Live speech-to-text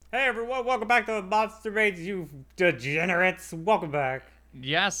Hey everyone, welcome back to Monster Mates, you degenerates. Welcome back.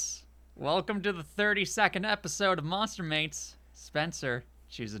 Yes. Welcome to the 32nd episode of Monster Mates. Spencer,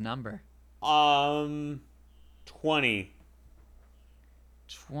 choose a number. Um, 20.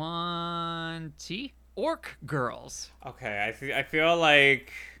 20. Orc Girls. Okay, I feel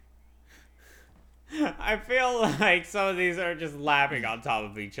like I feel like some of these are just lapping on top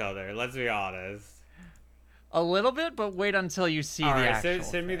of each other. Let's be honest. A little bit, but wait until you see All the right, actual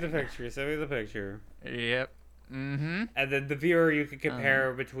send me the thing. picture. Send me the picture. Yep. Mm-hmm. And then the viewer, you can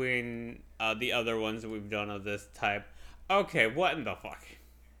compare between the other ones that we've done of this type. Okay, what in the fuck?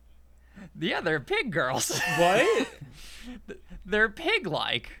 Yeah, they're pig girls. What? They're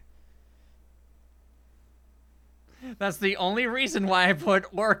pig-like. That's the only reason why I put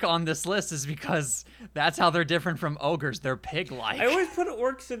orc on this list is because that's how they're different from ogres. They're pig-like. I always put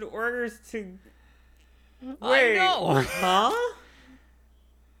orcs and ogres to. I Wait, know. huh?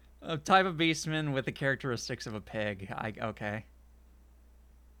 A type of beastman with the characteristics of a pig. Okay.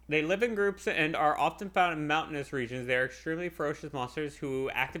 They live in groups and are often found in mountainous regions. They are extremely ferocious monsters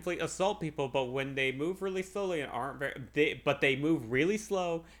who actively assault people, but when they move really slowly and aren't they move really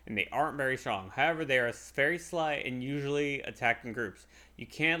slow and they aren't very strong. However, they are very sly and usually attack in groups. You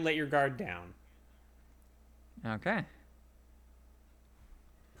can't let your guard down. Okay.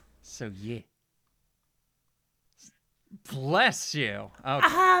 So yeah. Bless you. Okay.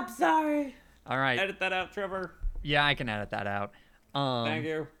 I'm sorry. All right. Edit that out, Trevor. Yeah, I can edit that out. Thank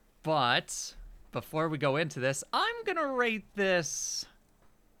you. But before we go into this, I'm gonna rate this.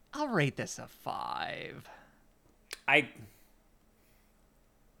 I'll rate this a 5.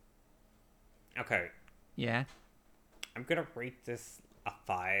 Okay. Yeah. I'm gonna rate this a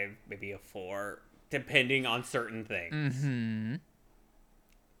 5, maybe a 4, depending on certain things. Mm-hmm.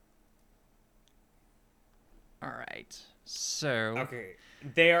 All right. So. Okay.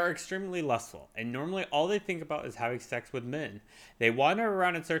 They are extremely lustful, and normally all they think about is having sex with men. They wander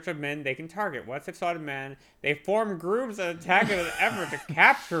around in search of men they can target. Once they've spotted a man, they form groups and attack in an effort to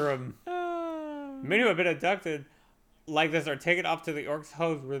capture him. Many who have been abducted like this are taken off to the orcs'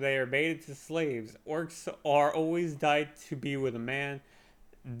 homes where they are made into slaves. Orcs are always died to be with a man.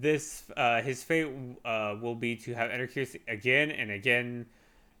 His fate will be to have intercourse again and again.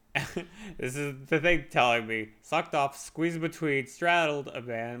 This is the thing telling me. Sucked off, squeezed between, straddled a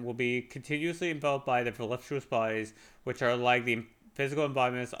man will be continuously enveloped by their voluptuous bodies, which are like the physical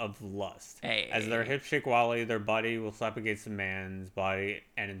embodiments of lust. Hey. As their hips shake wildly, their body will slap against the man's body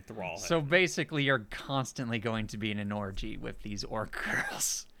and enthrall him. So basically, you're constantly going to be in an orgy with these orc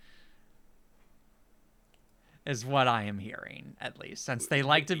girls. Is what I am hearing, at least, since they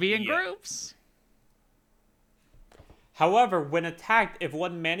like to be in groups. However, when attacked, if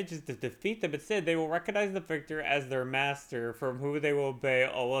one manages to defeat them instead, they will recognize the victor as their master, from who they will obey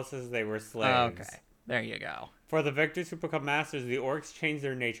almost as they were slaves. Okay, there you go. For the victors who become masters, the orcs change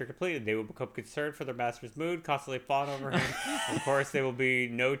their nature completely. They will become concerned for their master's mood, constantly fawn over him. Of course, there will be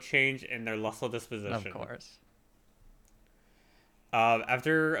no change in their lustful disposition. Of course.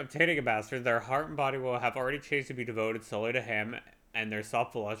 After obtaining a master, their heart and body will have already changed to be devoted solely to him, and their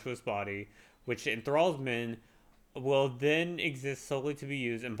soft, voluptuous body, which enthralls men, will then exist solely to be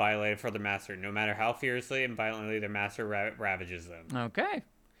used and violated for their master, no matter how fiercely and violently their master ravages them. Okay.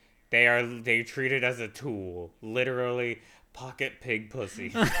 They treat it as a tool, literally pocket pig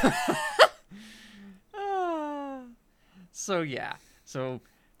pussy. So yeah. So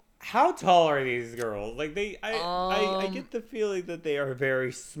how tall are these girls? Like I get the feeling that they are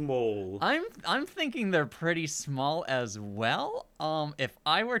very small. I'm thinking they're pretty small as well. If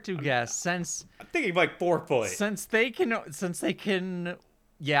I were to guess, since I'm thinking like 4 foot. Since they can.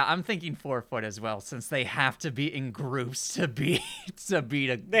 Yeah, I'm thinking 4 foot as well, since they have to be in groups to beat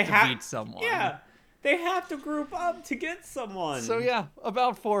someone. Yeah, they have to group up to get someone. So yeah,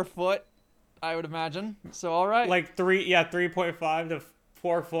 about 4 foot, I would imagine. So all right, like 3.5 to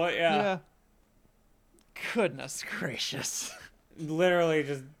 4 foot. Yeah. Goodness gracious. Literally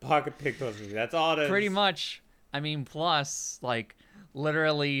just pocket pig pussy. That's all it is. Pretty much. I mean, plus like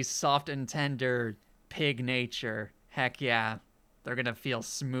literally soft and tender pig nature. Heck yeah. They're going to feel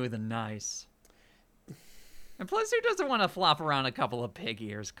smooth and nice. And plus, who doesn't want to flop around a couple of pig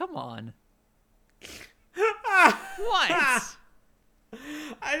ears? Come on. What?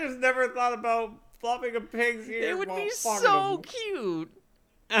 I just never thought about flopping a pig's ear. It would be so cute.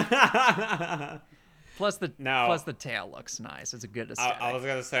 Plus the tail looks nice. It's a good aesthetic. I was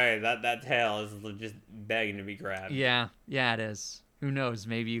going to say, that tail is just begging to be grabbed. Yeah, it is. Who knows?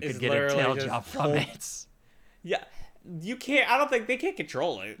 Maybe you could get a tail job from it. Yeah. You can't. I don't think they can't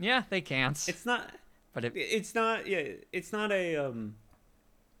control it. Yeah, they can't. It's not. But it's not. Yeah, it's not a.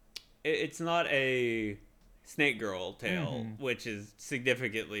 it's not a Snake Girl tale, which is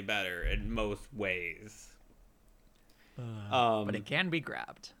significantly better in most ways. But it can be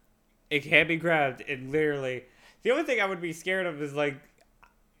grabbed. It can be grabbed, and literally, the only thing I would be scared of is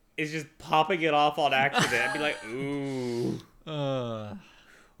just popping it off on accident. I'd be like, ooh,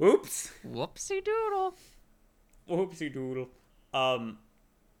 oops, Whoopsie doodle. whoopsie doodle.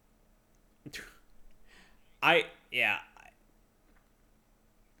 Yeah.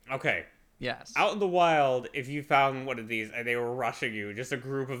 Okay. Yes. Out in the wild, if you found one of these and they were rushing you, just a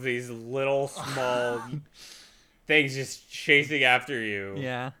group of these little small things just chasing after you.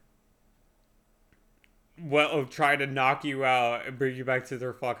 Yeah. Well, trying to knock you out and bring you back to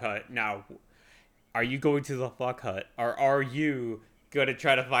their fuck hut. Now, are you going to the fuck hut, or are you going to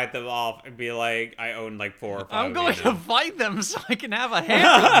try to fight them off and be like, I own like 4 or 5? I'm going to fight them so I can have a harem.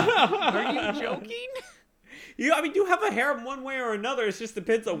 Are you joking? You have a harem one way or another. It just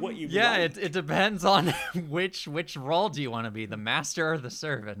depends on what you like. It depends on which role do you want to be, the master or the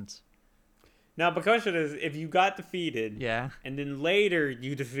servant. Now, the question is, if you got defeated, Yeah. and then later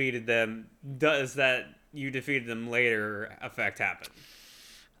you defeated them, does that you defeated them later effect happen?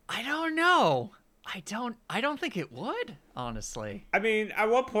 I don't know. I don't think it would, honestly. I mean, at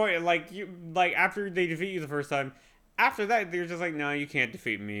what point, after they defeat you the first time, after that they're just like, no, you can't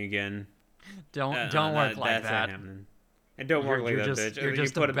defeat me again. Don't work like that. And don't work like that, just, bitch. You're And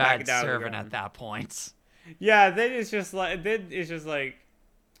just you put a it back bad down servant at that point. Yeah, then it's just like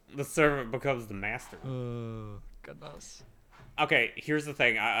the servant becomes the master. Oh, goodness. Okay, here's the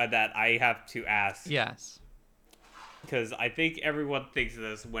thing that I have to ask. Yes. Because I think everyone thinks of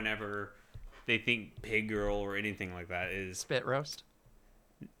this whenever they think pig girl or anything like that is spit roast.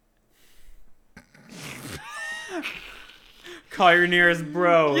 Call your nearest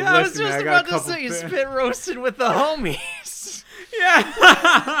bro. Yeah, Listen, I was just about to say you spit roasted with the homies.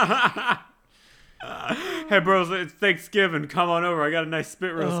 Yeah. Hey, bros, it's Thanksgiving. Come on over. I got a nice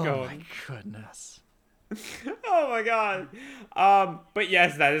spit roast going. Oh my goodness. Oh my god. But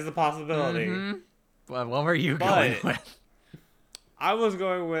yes, that is a possibility. Mm-hmm. What were you going with? I was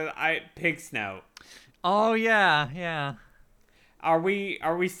going with pig snout. Oh yeah. Are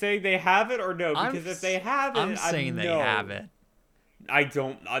we saying they have it or no? Because if they have it, I'm saying they have it. I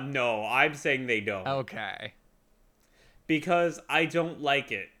don't. No, I'm saying they don't. Okay. Because I don't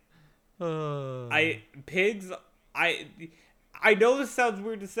like it. Pigs. I know this sounds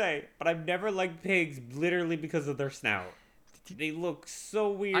weird to say, but I've never liked pigs literally because of their snout. They look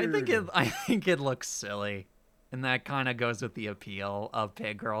so weird. I think it looks silly, and that kind of goes with the appeal of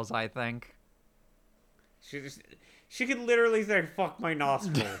pig girls. I think. She could literally say, "Fuck my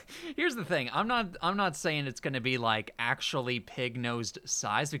nostril." Here's the thing. I'm not saying it's going to be like actually pig-nosed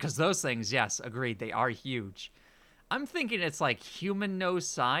size, because those things, yes, agreed, they are huge. I'm thinking it's like human nose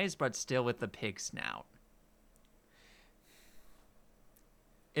size, but still with the pig snout.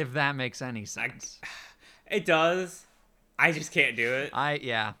 If that makes any sense. It does. I just can't do it.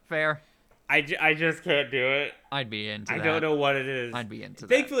 Yeah, fair. I just can't do it. I'd be into that. I don't know what it is. I'd be into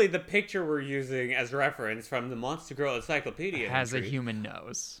that. Thankfully, the picture we're using as reference from the Monster Girl Encyclopedia has a human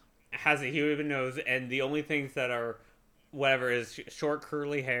nose. Has a human nose, and the only things that are whatever is short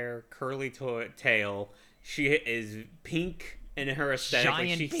curly hair, curly tail. She is pink in her aesthetic.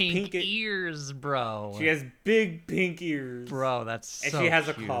 Giant she's pink ears, bro. She has big pink ears. Bro, that's so cute. And she has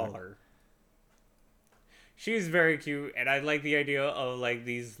cute. a collar. She's very cute, and I like the idea of like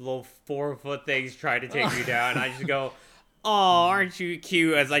these little 4-foot things trying to take me down. I just go, "Oh, aren't you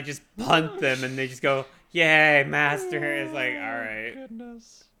cute?" As I just punt them, and they just go, "Yay, master!" It's like, all right,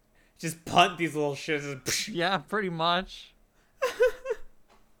 goodness. Just punt these little shits. Yeah, pretty much.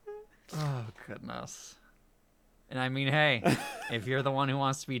 Oh goodness. And I mean, hey, if you're the one who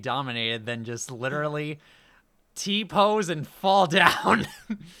wants to be dominated, then just literally T-pose and fall down.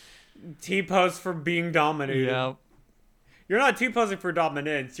 T-pose for being dominated. Yep. You're not T-posing for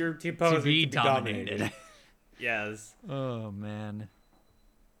dominance. You're T-posing to be dominated. Yes. Oh man.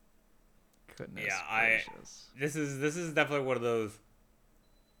 Goodness. Yeah, gracious. This is definitely one of those.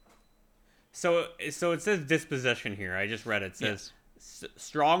 So it says disposition here. I just read it. It says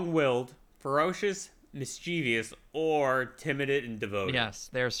strong-willed, ferocious, mischievous, or timid and devoted. Yes,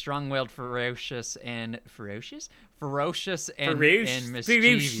 they're strong-willed, ferocious, and mischievous.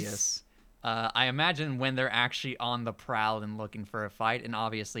 I imagine when they're actually on the prowl and looking for a fight, and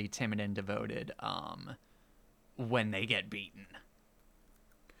obviously timid and devoted when they get beaten.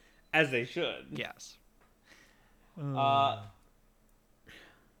 As they should. Yes.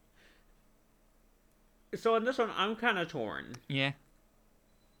 So in this one, I'm kind of torn. Yeah.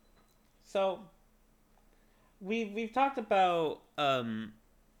 So we've talked about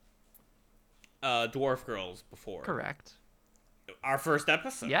Dwarf Girls before. Correct. Our first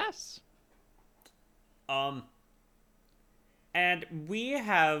episode. Yes. And we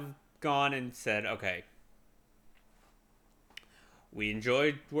have gone and said, okay, we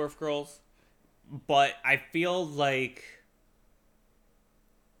enjoyed Dwarf Girls, but I feel like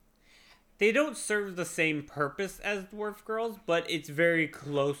they don't serve the same purpose as Dwarf Girls, but it's very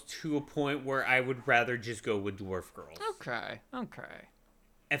close to a point where I would rather just go with Dwarf Girls. Okay.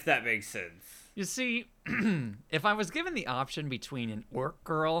 If that makes sense. You see, if I was given the option between an orc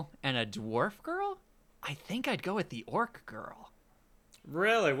girl and a dwarf girl, I think I'd go with the orc girl.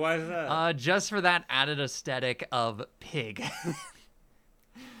 Really? Why is that? Just for that added aesthetic of pig.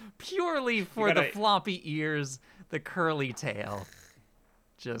 Purely for the floppy ears, the curly tail.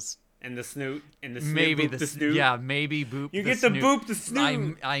 Just... And the snoot. And the snoot. Maybe the snoot. Yeah, maybe boop you the get snoot. to boop the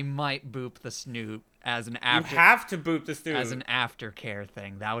snoot. I might boop the snoot as an after. You have to boop the snoot. As an aftercare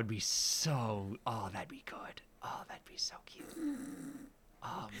thing. That would be so... Oh, that'd be good. Oh, that'd be so cute.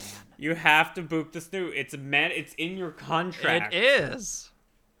 Oh, man. You have to boop the snoot. It's in your contract. It is.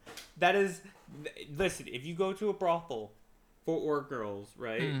 That is... Listen, if you go to a brothel for orc girls,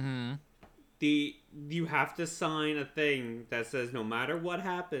 right? Mm-hmm. You have to sign a thing that says no matter what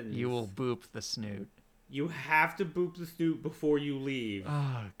happens... You will boop the snoot. You have to boop the snoot before you leave.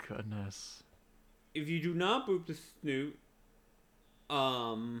 Oh, goodness. If you do not boop the snoot,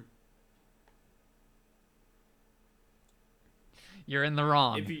 you're in the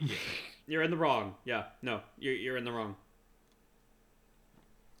wrong. You're in the wrong. Yeah, no, you're in the wrong.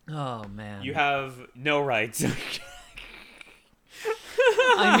 Oh, man. You have no rights.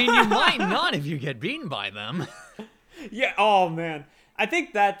 I mean, you might not if you get beaten by them. Yeah. Oh man. I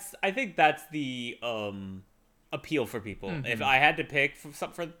think that's the appeal for people. Mm-hmm. If I had to pick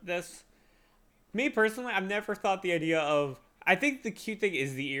for this, me personally, I've never thought the idea of. I think the cute thing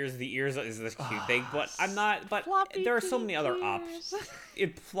is the ears. The ears is the cute thing, but I'm not. But there are so many other options.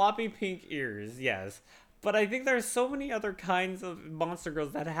 Floppy pink ears, yes. But I think there's so many other kinds of monster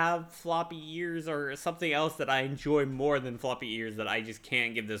girls that have floppy ears or something else that I enjoy more than floppy ears that I just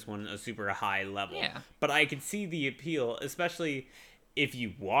can't give this one a super high level. Yeah. But I can see the appeal, especially if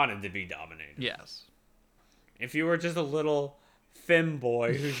you wanted to be dominated. Yes. If you were just a little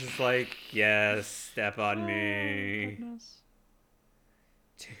femboy who's just like, yes, step on me. Goodness.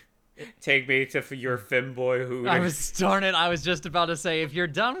 Take me to your femboy Hooters. I was just about to say, if you're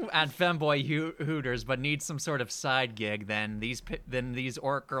done at femboy Hooters but need some sort of side gig, then these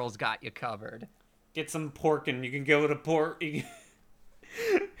orc girls got you covered. Get some pork and you can go to pork. Yeah.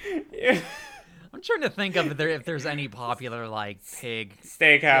 I'm trying to think of if there's any popular like pig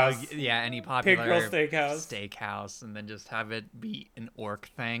steakhouse. Any popular pig girl steakhouse, and then just have it be an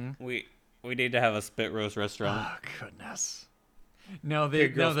orc thing. We need to have a spit roast restaurant. Oh goodness. No,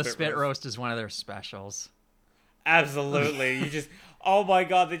 the spit roast is one of their specials. Absolutely. You just, oh my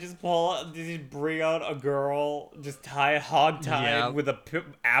god, they just bring out a girl, just hog-tied with a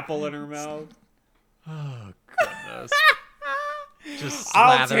apple in her mouth. Oh goodness. Just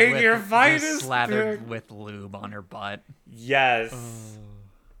I'll take your finest slathered with lube on her butt. Yes.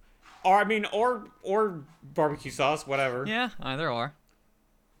 Or barbecue sauce, whatever. Yeah, either or.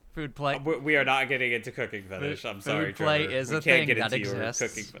 Food play. We are not getting into cooking fetish. I'm sorry, Food play Trevor. is we a can't thing get that into exists. Your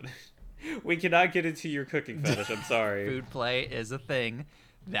cooking fetish. We cannot get into your cooking fetish. I'm sorry. Food play is a thing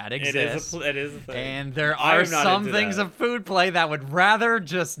that exists. It is a thing. And there are some things of food play that would rather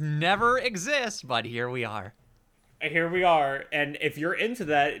just never exist, but here we are. Here we are, and if you're into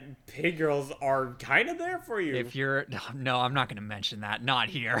that, pig girls are kind of there for you. If you're... No, I'm not going to mention that. Not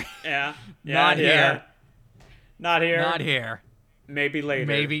here. Yeah. Not here. Not here. Not here. Maybe later.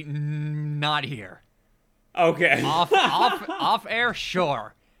 Maybe not here. Okay. Off air,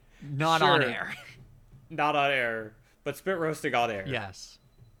 sure. Not on air. Not on air, but spit roasting on air. Yes.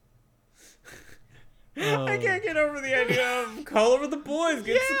 I can't get over the idea of call over the boys,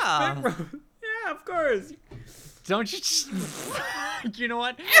 get some spit roast. Yeah, of course. Don't you just... You know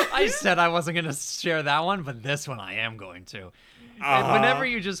what? I said I wasn't going to share that one, but this one I am going to. And whenever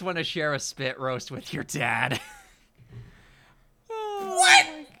you just want to share a spit roast with your dad... What?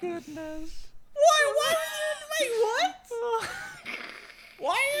 Oh my goodness. What? Wait, what?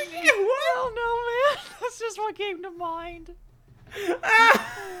 Why are you... What? I don't know, man. That's just what came to mind.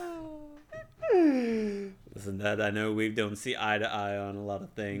 Listen, Dad, I know we don't see eye to eye on a lot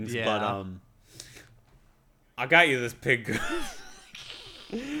of things, but I got you this pig girl.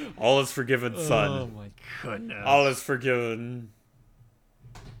 All is forgiven, son. Oh my goodness. All is forgiven.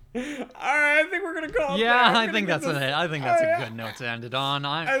 All right, I think we're gonna call it Yeah, there. I think that's a good note to end it on.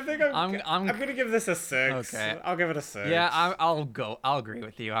 I think I'm gonna give this a 6. Okay. I'll give it a 6. Yeah, I'll agree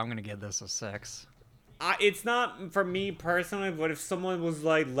with you. I'm gonna give this a 6. It's not for me personally, but if someone was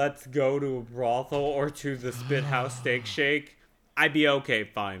like, "Let's go to a brothel or to the Spit House Steak Shake," I'd be okay.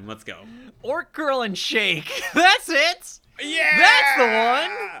 Fine, let's go. Orc Girl and Shake. That's it. Yeah, That's the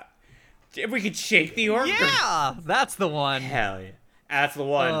one. If we could shake the orc. Yeah, that's the one. Hell yeah, that's the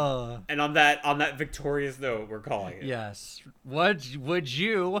one. And on that victorious note, we're calling it. Yes. Would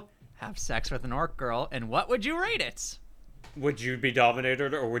you have sex with an orc girl, and what would you rate it? Would you be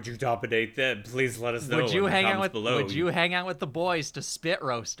dominated or would you dominate them? Please let us know. Would you in the hang out comments with below. Would you hang out with the boys to spit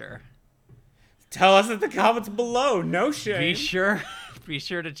roast her? Tell us in the comments below. No shame. Be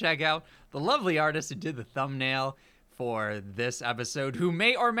sure to check out the lovely artist who did the thumbnail for this episode, who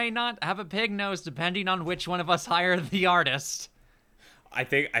may or may not have a pig nose, depending on which one of us hired the artist. I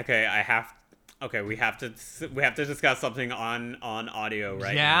think we have to discuss something on audio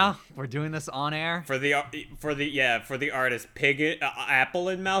right now. Yeah, we're doing this on air. For the artist, pig apple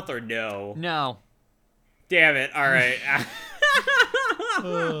in mouth or no? No. Damn it! All right.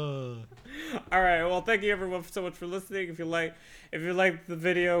 All right. Well, thank you everyone so much for listening. If you like the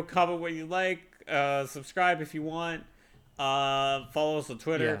video, comment what you like. Subscribe if you want. Follow us on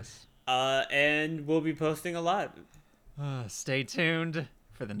Twitter. Yes. And we'll be posting a lot. Stay tuned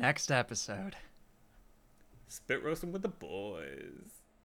for the next episode. Spit roasting with the boys.